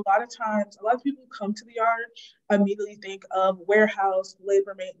think a lot of times, a lot of people come to the yard immediately think of warehouse,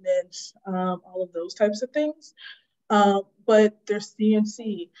 labor maintenance, all of those types of things. But there's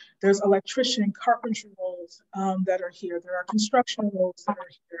CNC, there's electrician, carpentry roles that are here. There are construction roles that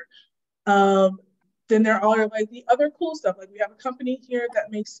are here. Then there are like the other cool stuff. Like we have a company here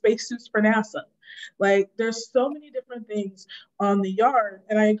that makes spacesuits for NASA. Like there's so many different things on the yard.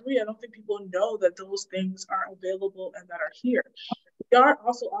 And I agree, I don't think people know that those things are available and that are here. The yard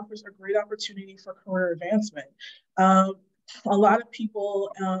also offers a great opportunity for career advancement. A lot of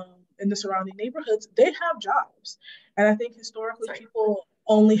people in the surrounding neighborhoods, they have jobs. And I think historically people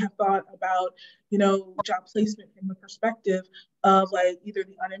only have thought about, you know, job placement from the perspective of like either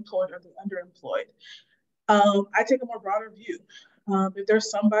the unemployed or the underemployed. I take a more broader view. If there's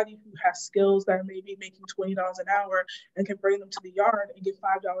somebody who has skills that are maybe making $20 an hour and can bring them to the yard and get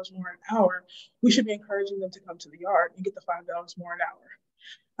 $5 more an hour, we should be encouraging them to come to the yard and get the $5 more an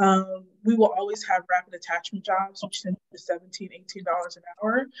hour. We will always have rapid attachment jobs, which tend to be $17, $18 an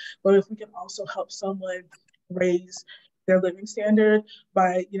hour. But if we can also help someone raise their living standard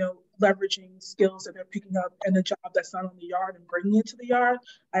by, you know, leveraging skills that they're picking up in a job that's not on the yard and bringing it to the yard,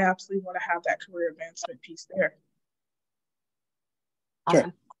 I absolutely want to have that career advancement piece there.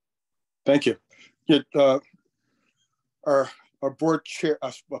 Okay. Thank you. Yeah, our board chair,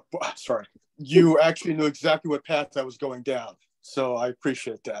 sorry, you actually knew exactly what path I was going down. So I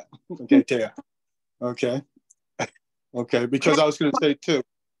appreciate that. Okay, Taya. Okay. Okay, because I was going to say too,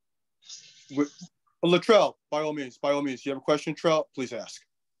 Latrell, by all means, you have a question, Trell, please ask.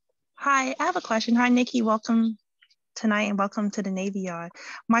 Hi, I have a question. Hi, Nikki, welcome tonight and welcome to the Navy Yard.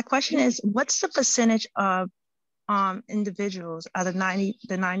 My question is, what's the percentage of individuals out of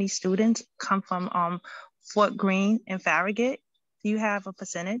the 90 students come from Fort Greene and Farragut? Do you have a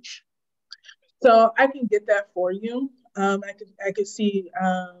percentage? So I can get that for you. I could see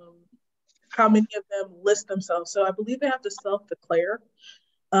how many of them list themselves. So I believe they have to self-declare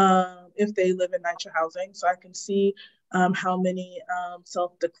if they live in NYCHA housing. So I can see how many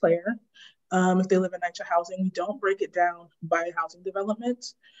self-declare if they live in NYCHA housing. We don't break it down by housing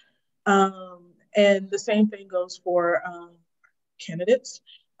development. And the same thing goes for candidates.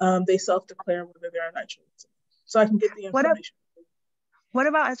 They self-declare whether they're in NYCHA. So I can get the information. What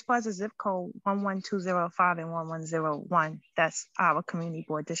about as far as the zip code 11205 and 1101? That's our community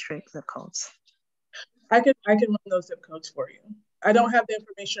board district zip codes. I can run those zip codes for you. I don't have the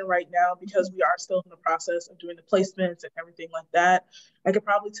information right now because we are still in the process of doing the placements and everything like that. I could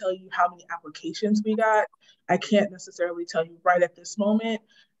probably tell you how many applications we got. I can't necessarily tell you right at this moment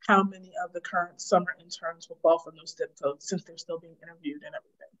how many of the current summer interns will fall from those zip codes since they're still being interviewed and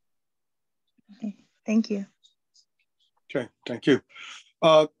everything. Okay, thank you. Okay, thank you.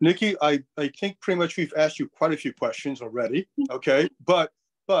 Nikki, I think pretty much we've asked you quite a few questions already, okay? But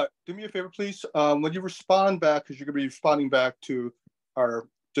do me a favor, please. When you respond back, because you're going to be responding back to our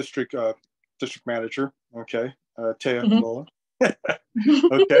district manager, okay, Taya Mola.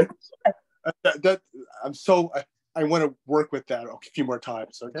 Okay, I want to work with that a few more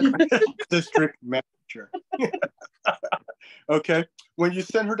times, okay? District manager. Okay, when you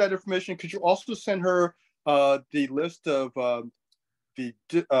send her that information, could you also send her the list of the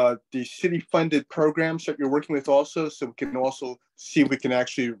city-funded programs that you're working with also, so we can also see if we can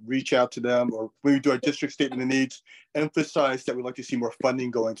actually reach out to them, or when we do our district statement of needs, emphasize that we'd like to see more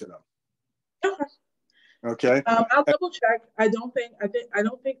funding going to them. Okay. Okay. I'll double check. I don't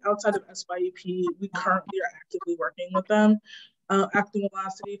think outside of SYEP we currently are actively working with them, acting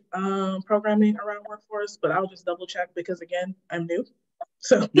velocity programming around workforce. But I'll just double check because again, I'm new.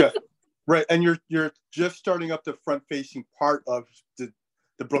 So yeah. Right, and you're just starting up the front-facing part of the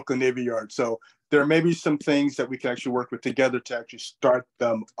Brooklyn Navy Yard, so there may be some things that we can actually work with together to actually start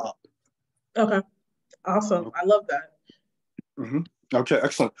them up. Okay, awesome. I love that. Mm-hmm. Okay,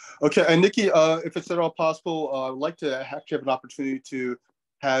 excellent. Okay, and Nikki, if it's at all possible, I'd like to actually have an opportunity to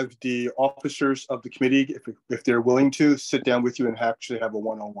have the officers of the committee, if they're willing to, sit down with you and actually have a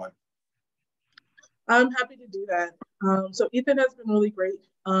one-on-one. I'm happy to do that. So Ethan has been really great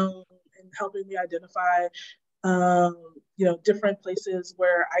in helping me identify, different places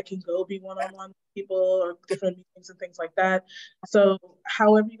where I can go be one-on-one with people or different meetings and things like that. So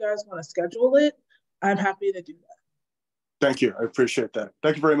however you guys want to schedule it, I'm happy to do that. Thank you. I appreciate that.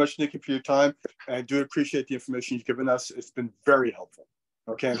 Thank you very much, Nikki, for your time. I do appreciate the information you've given us. It's been very helpful.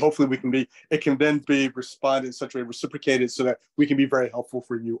 Okay, and hopefully it can then be responded in such a way, reciprocated, so that we can be very helpful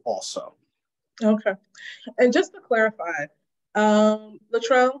for you also. Okay, and just to clarify,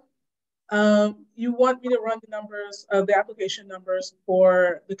 Latrell, you want me to run the numbers of the application numbers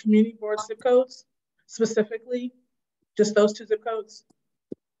for the community board zip codes, specifically, just those two zip codes?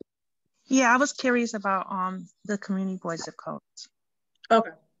 Yeah, I was curious about the community board zip codes.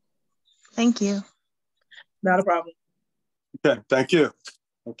 Okay. Thank you. Not a problem. Okay, thank you.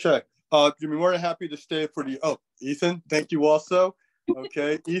 Okay, you'd be more than happy to stay for the, oh, Ethan, thank you also.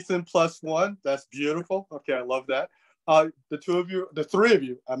 Okay, Ethan +1, that's beautiful. Okay, I love that. The three of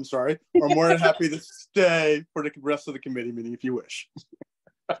you, I'm sorry, are more than happy to stay for the rest of the committee meeting if you wish.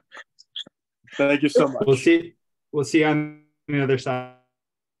 Thank you so much. We'll see you on the other side,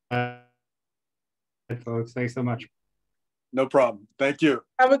 folks. Thanks so much. No problem. Thank you.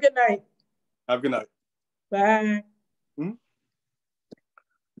 Have a good night. Have a good night. Bye.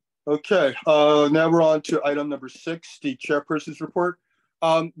 Okay, now we're on to item number 6, the chairperson's report. What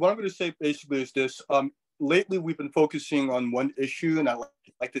I'm going to say basically is this. Lately, we've been focusing on one issue, and I'd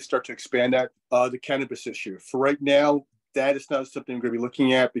like to start to expand that, the cannabis issue. For right now, that is not something we're going to be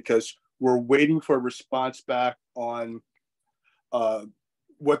looking at because we're waiting for a response back on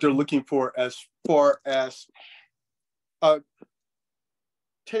what they're looking for as far as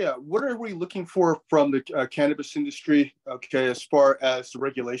Taya, what are we looking for from the cannabis industry, okay, as far as the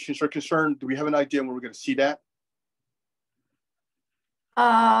regulations are concerned? Do we have an idea when we're going to see that?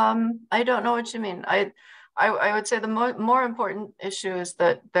 I don't know what you mean. I would say the more important issue is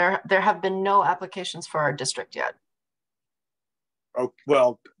that there have been no applications for our district yet. Oh,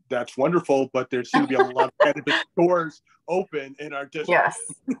 well, that's wonderful, but there seem to be a lot of cannabis stores open in our district. Yes.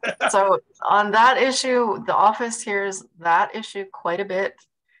 So on that issue, the office hears that issue quite a bit.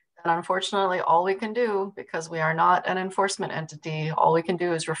 And unfortunately, all we can do, because we are not an enforcement entity, all we can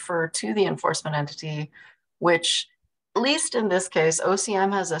do is refer to the enforcement entity, which, at least in this case,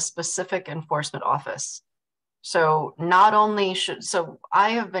 OCM has a specific enforcement office. So not only so I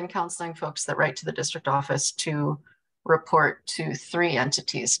have been counseling folks that write to the district office to report to 3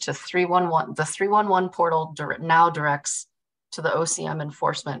 entities, to 311. The 311 portal now directs to the OCM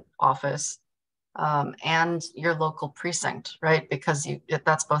enforcement office. And your local precinct, right? Because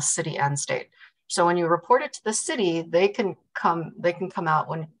that's both city and state. So when you report it to the city, they can come out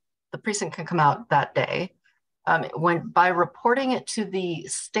when the precinct can come out that day. By reporting it to the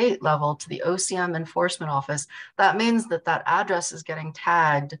state level, to the OCM enforcement office, that means that address is getting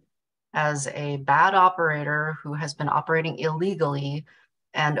tagged as a bad operator who has been operating illegally,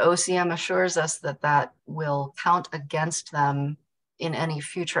 and OCM assures us that will count against them in any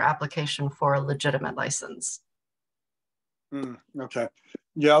future application for a legitimate license. Okay.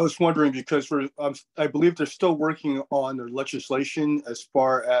 Yeah, I was wondering because I believe they're still working on their legislation as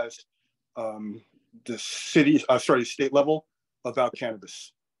far as the state level about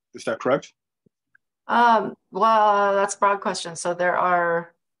cannabis. Is that correct? Well, that's a broad question. So there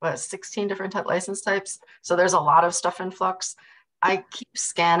are 16 different license types. So there's a lot of stuff in flux. I keep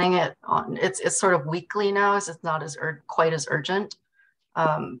scanning it on. It's sort of weekly now, as it's not as quite as urgent.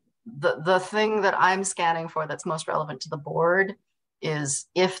 The thing that I'm scanning for that's most relevant to the board is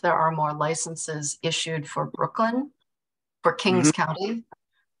if there are more licenses issued for Brooklyn, for Kings County,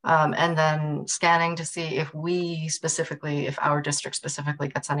 and then scanning to see if if our district specifically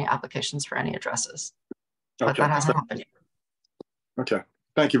gets any applications for any addresses. But that hasn't happened yet. Okay.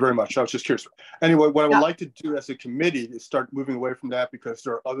 Thank you very much. I was just curious. Anyway, what I would like to do as a committee is start moving away from that because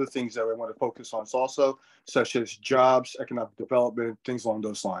there are other things that I want to focus on also, such as jobs, economic development, things along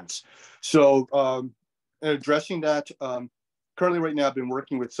those lines. So in addressing that, currently right now I've been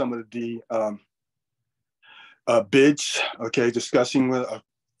working with some of the bids, okay, discussing with,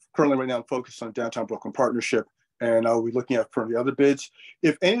 currently right now I'm focused on Downtown Brooklyn Partnership, and I'll be looking at for the other bids.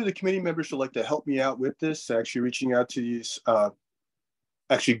 If any of the committee members would like to help me out with this, actually reaching out to these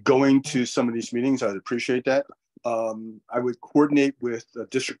actually going to some of these meetings, I'd appreciate that. I would coordinate with the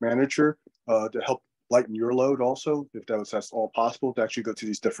district manager to help lighten your load also, if that's all possible, to actually go to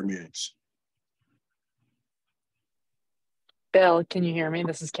these different meetings. Bill, can you hear me?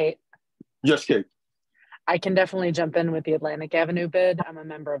 This is Kate. Yes, Kate. I can definitely jump in with the Atlantic Avenue bid. I'm a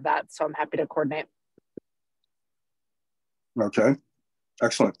member of that, so I'm happy to coordinate. Okay.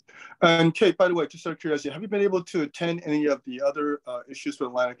 Excellent. And Kate, by the way, just out of curiosity, have you been able to attend any of the other issues with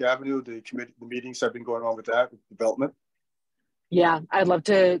Atlantic Avenue, the meetings that have been going on with that development? Yeah, I'd love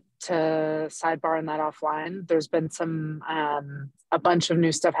to sidebar on that offline. There's been some a bunch of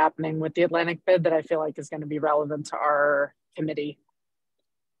new stuff happening with the Atlantic bid that I feel like is going to be relevant to our committee.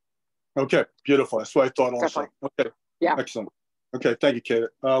 Okay, beautiful. That's what I thought also. Definitely. Okay, yeah, excellent. Okay, thank you, Kate.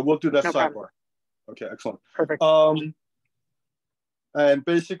 We'll do that sidebar. Problem. Okay, excellent. Perfect. And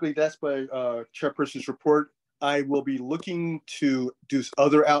basically that's my chairperson's report. I will be looking to do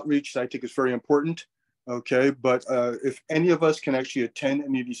other outreach that I think is very important. Okay, but if any of us can actually attend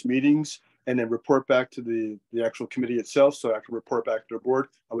any of these meetings and then report back to the actual committee itself, so I can report back to the board,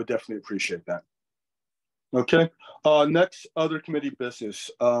 I would definitely appreciate that. Okay. Next, other committee business.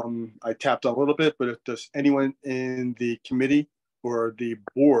 I tapped on a little bit, but if does anyone in the committee or the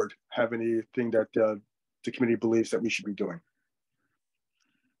board have anything that the committee believes that we should be doing?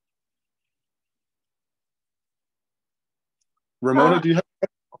 Ramona, do you have?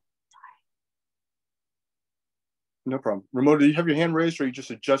 No problem. Ramona, do you have your hand raised, or are you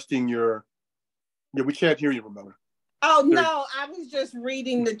just adjusting your? Yeah, we can't hear you, Ramona. Oh, no, I was just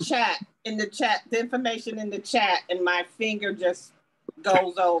reading the chat, the information in the chat, and my finger just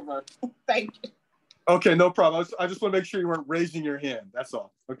goes over. Thank you. Okay, no problem. I just want to make sure you weren't raising your hand. That's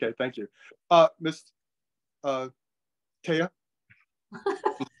all. Okay, thank you. Ms. Taya?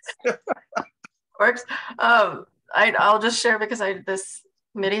 Works. I'll just share because this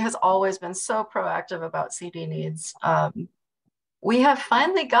committee has always been so proactive about CD needs. We have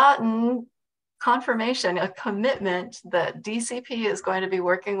finally gotten confirmation, a commitment that DCP is going to be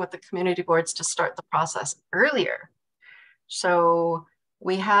working with the community boards to start the process earlier. So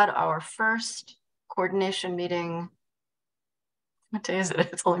we had our first coordination meeting. What day is it?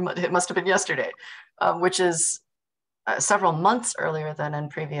 It's only Monday. It must have been yesterday, which is several months earlier than in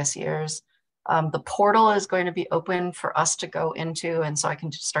previous years. The portal is going to be open for us to go into, and so I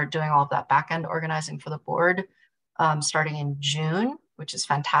can just start doing all of that back-end organizing for the board starting in June, which is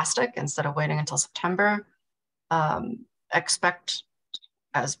fantastic, instead of waiting until September. Expect,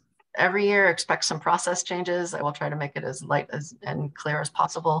 as every year, expect some process changes. I will try to make it as light and clear as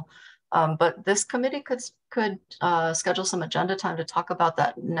possible. But this committee could schedule some agenda time to talk about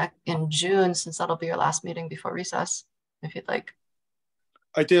that in June, since that'll be your last meeting before recess, if you'd like.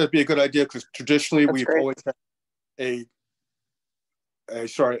 I think it'd be a good idea, because traditionally we've always had a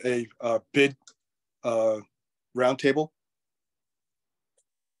bid roundtable.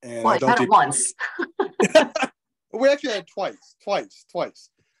 And well, I've had it once. We actually had it twice.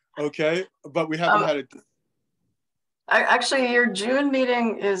 Okay, but we haven't had it. Actually, your June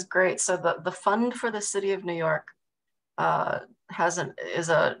meeting is great. So the fund for the City of New York is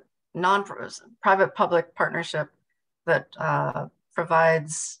a private public partnership that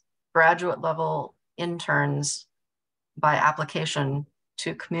provides graduate level interns by application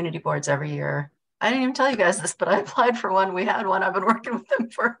to community boards every year. I didn't even tell you guys this, but I applied for one. We had one. I've been working with him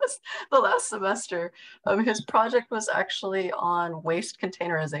for the last semester. His project was actually on waste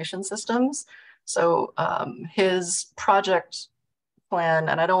containerization systems. So his project plan,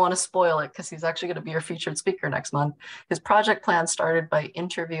 and I don't want to spoil it because he's actually going to be your featured speaker next month. His project plan started by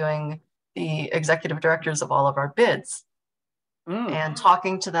interviewing the executive directors of all of our bids and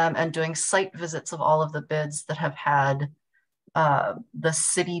talking to them and doing site visits of all of the bids that have had the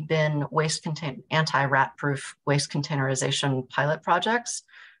city bin anti-rat proof waste containerization pilot projects.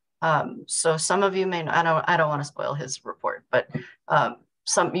 So some of you may, I don't want to spoil his report, but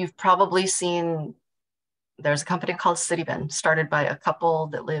you've probably seen, there's a company called City Bin, started by a couple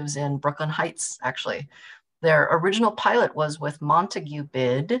that lives in Brooklyn Heights, actually. Their original pilot was with Montague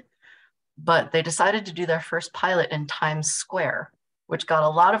Bid, but they decided to do their first pilot in Times Square, which got a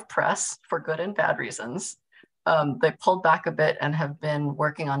lot of press for good and bad reasons. They pulled back a bit and have been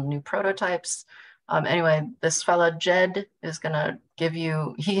working on new prototypes. Anyway, this fella, Jed, is gonna give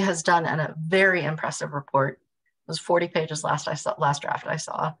you, he has done a very impressive report. It was 40 pages last draft I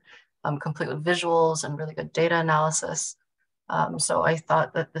saw, complete with visuals and really good data analysis. So I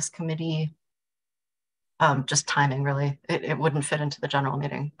thought that this committee, just timing really, it wouldn't fit into the general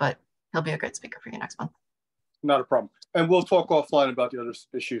meeting, but he'll be a great speaker for you next month. Not a problem. And we'll talk offline about the other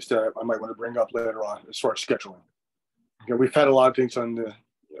issues that I might want to bring up later on as far as scheduling. Okay, we've had a lot of things on the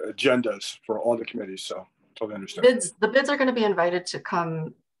agendas for all the committees, so totally understand. The bids are going to be invited to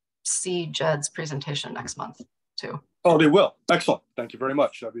come see Jed's presentation next month too. Oh, they will. Excellent. Thank you very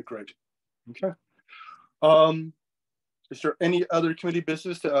much. That'd be great. Okay. Is there any other committee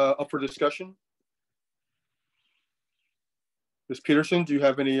business up for discussion? Ms. Peterson, do you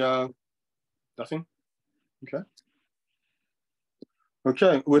have any, nothing? Okay.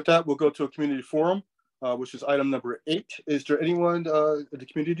 Okay, with that, we'll go to a community forum, which is item number 8. Is there anyone in the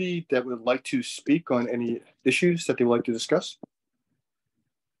community that would like to speak on any issues that they would like to discuss?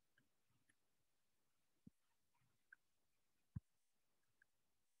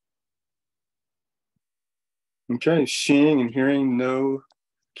 Okay, seeing and hearing no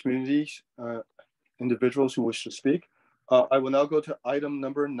communities, individuals who wish to speak, I will now go to item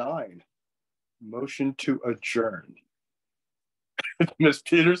number 9, motion to adjourn. Ms.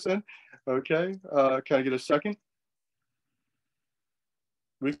 Peterson, okay, can I get a second?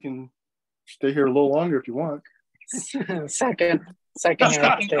 We can stay here a little longer if you want. Second. Thank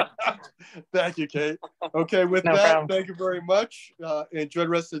you, Kate. Okay, with No that, problem. thank you very much. Enjoy the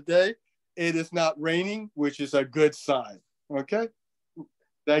rest of the day. it is not raining, which is a good sign. Okay.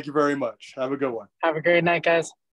 Thank you very much. Have a good one. Have a great night, guys.